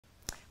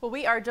Well,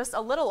 we are just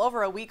a little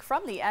over a week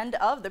from the end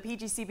of the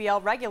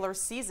PGCBL regular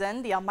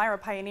season. The Elmira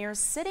Pioneers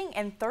sitting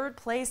in third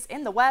place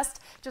in the West,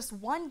 just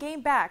one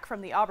game back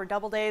from the Auburn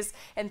Double Days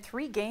and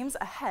 3 games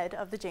ahead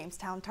of the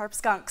Jamestown Tarp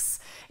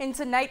Skunks. And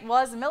tonight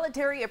was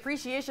Military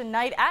Appreciation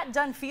Night at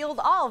Dunn Field.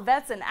 All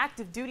vets and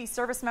active duty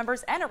service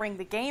members entering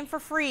the game for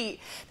free.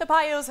 The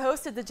Pios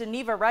hosted the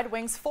Geneva Red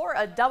Wings for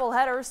a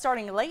doubleheader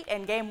starting late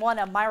in Game 1.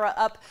 Elmira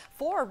up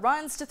 4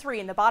 runs to 3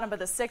 in the bottom of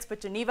the 6th,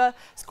 but Geneva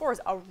scores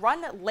a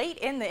run late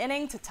in the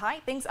inning to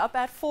tie things up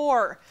at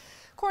 4.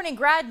 Corning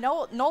grad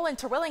Nolan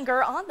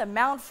Terwillinger on the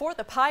mound for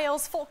the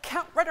Pios. Full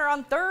count runner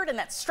on third, and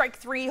that's strike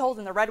 3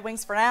 holding the Red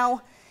Wings for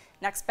now.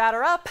 Next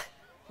batter up,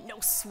 no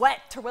sweat.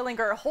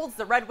 Terwillinger holds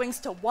the Red Wings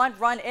to 1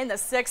 run in the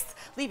 6th,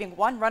 leaving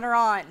 1 runner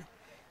on.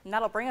 And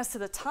that'll bring us to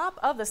the top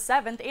of the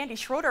 7th. Andy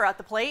Schroeder at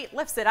the plate,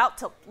 lifts it out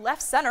to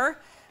left center.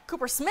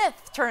 Cooper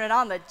Smith turning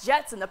on the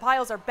Jets, and the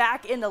Pios are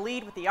back in the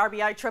lead with the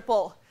RBI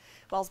triple.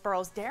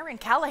 Wellsboro's Darren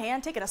Callahan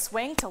taking a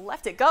swing to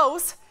left it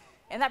goes.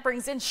 And that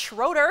brings in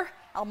Schroeder.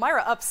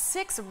 Elmira up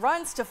 6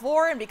 runs to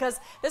 4, and because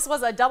this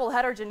was a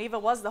doubleheader, Geneva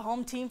was the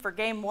home team for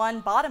Game 1.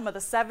 Bottom of the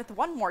 7th,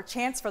 one more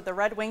chance for the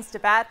Red Wings to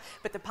bat,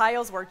 but the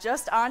Pios were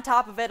just on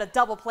top of it. A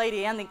double play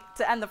to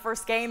end the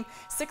first game,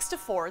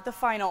 6-4 the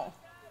final.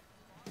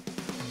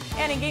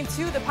 And in Game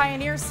 2, the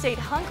Pioneers stayed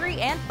hungry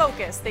and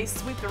focused. They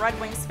sweep the Red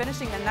Wings,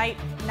 finishing the night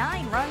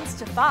 9 runs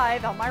to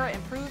 5. Elmira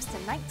improves to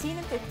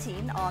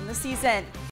 19-15 on the season.